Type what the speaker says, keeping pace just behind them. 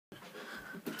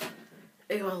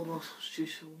Hey, well, what's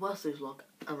Wednesday's vlog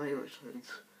and my returns.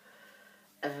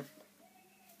 I'm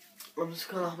just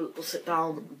gonna have a little sit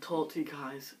down and talk to you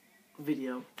guys.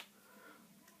 Video.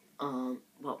 Well,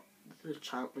 my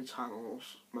channel.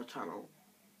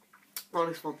 Not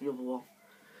this one, the other one.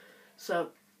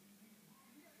 So,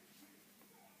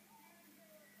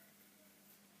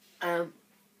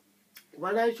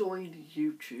 when I joined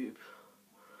YouTube,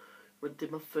 when I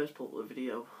did my first public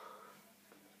video,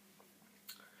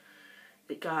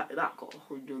 that got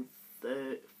 100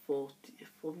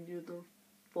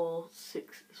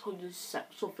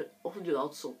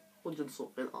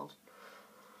 something odd.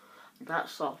 And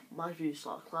my views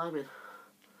started climbing.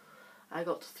 I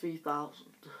got to 3,000.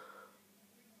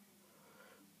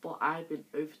 But I've been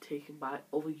overtaken by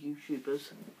other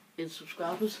YouTubers in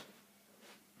subscribers.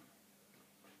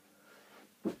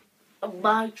 And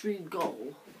my dream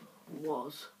goal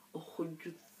was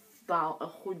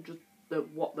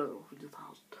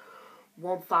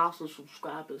 1,000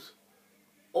 subscribers,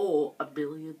 or 1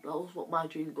 million. That was what my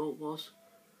dream goal was.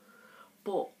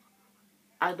 But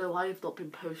I know I have not been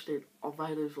posting on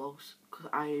my own vlogs because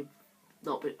I'm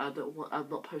not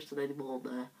posting anymore on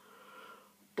there.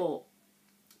 But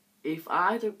if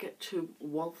I don't get to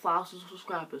 1,000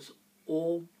 subscribers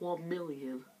or 1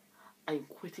 million, I'm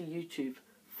quitting YouTube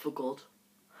for good.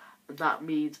 And that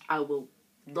means I will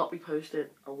not be posting.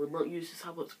 I will not use this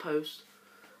tablet to post.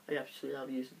 I actually am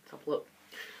using the tablet.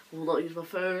 I will not use my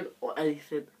phone or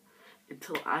anything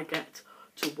until I get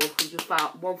to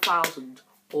 1,000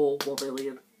 or 1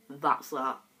 million. That's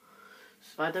that.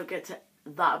 So if I don't get to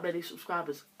that many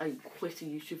subscribers, I'm quitting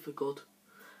YouTube for good.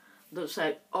 Don't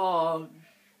say, oh,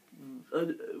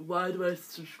 why do I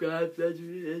subscribe?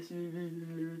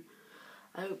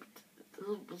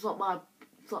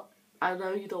 I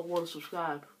know you don't want to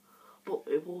subscribe, but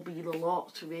it will mean a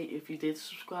lot to me if you did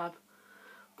subscribe.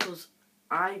 Because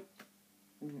my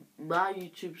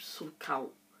YouTube sub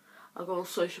count, I go on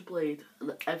Social Blade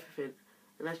and everything,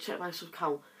 and I check my sub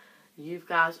count. You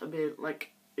guys, I mean,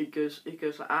 like, it goes like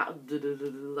that,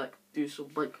 and like do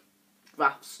some like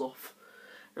rap stuff,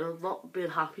 and I've not been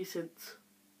happy since.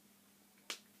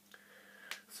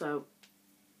 So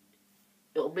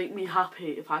it'll make me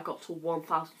happy if I got to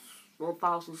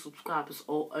 1,000 subscribers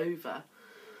or over,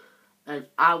 and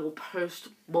I will post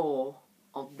more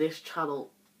on this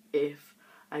channel if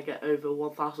I get over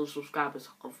 1,000 subscribers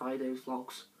on Friday's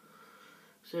vlogs.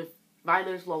 So if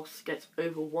Friday's vlogs gets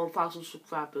over 1,000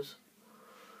 subscribers,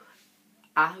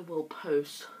 I will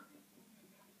post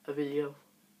a video,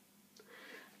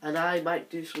 and I might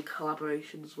do some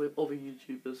collaborations with other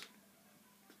YouTubers.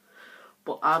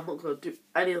 But I'm not going to do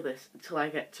any of this until I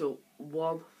get to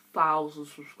 1,000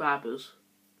 subscribers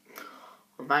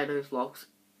on my nose vlogs.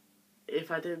 If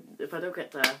I don't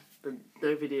get there, then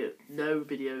no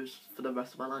videos for the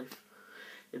rest of my life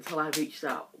until I reach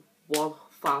that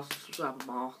 1,000 subscriber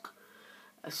mark.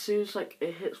 As soon as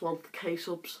it hits 1k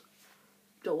subs,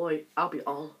 don't worry, I'll be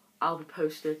on. I'll be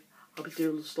posting. I'll be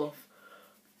doing the stuff.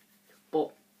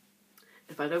 But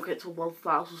if I don't get to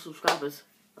 1,000 subscribers,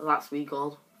 that's me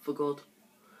gone for good.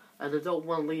 And I don't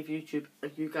want to leave YouTube,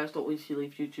 and you guys don't want me to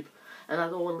leave YouTube, and I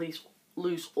don't want to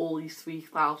lose all these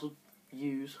 3,000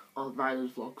 views on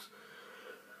Rhino's vlogs.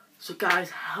 So guys,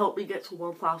 help me get to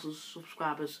 1,000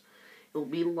 subscribers. It'll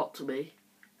mean a lot to me.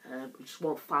 Just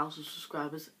 1,000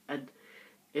 subscribers, and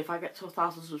if I get to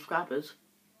 1,000 subscribers,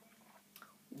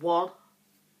 one,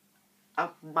 I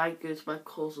might go to my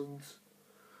cousins.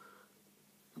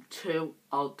 Two,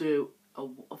 I'll do a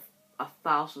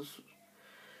 1,000.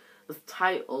 The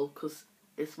title, because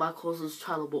it's my cousin's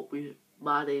channel, but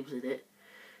my name's in it.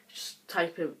 Just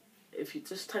type in, if you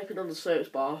just type in on the search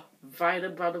bar,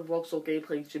 Ryan Brandon Vlogs or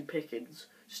Gameplay Jim Pickens,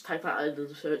 just type that in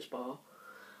the search bar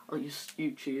on your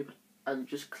YouTube and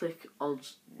just click on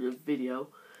the video.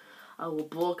 I will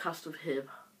broadcast of him,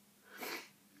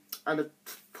 and the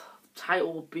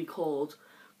title will be called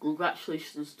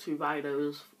 "Congratulations to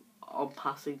Rhinos on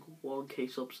passing 1k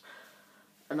subs,"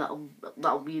 and that'll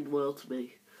mean the world to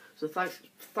me. So thanks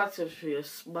for you.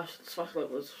 Smash like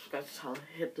button, subscribe to the channel,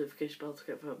 hit the notification bell to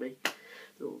get from me,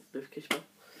 the little notification bell,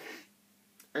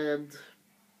 and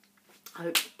I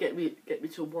hope get me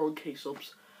to 1k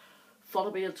subs.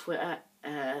 Follow me on Twitter.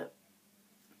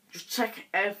 Just check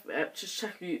one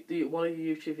of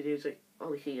your YouTube videos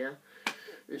on here.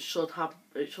 I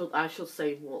should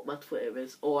say what my Twitter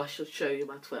is, or I should show you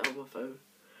my Twitter on my phone.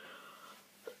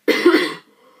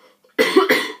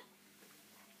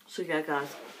 So yeah,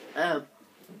 guys.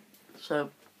 So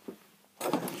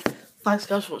thanks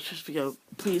guys for watching this video.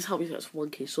 Please help me get to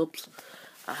 1k subs.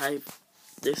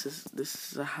 This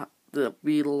is that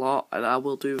mean a lot, and I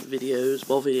will do videos,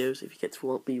 more videos, if you get to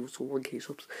want me to 1k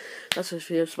subs. That's this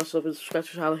video, smash up and subscribe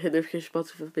to the channel, hit the notification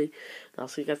button for me, and I'll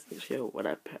see you guys next video when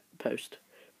I post.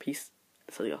 Peace,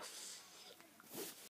 adios.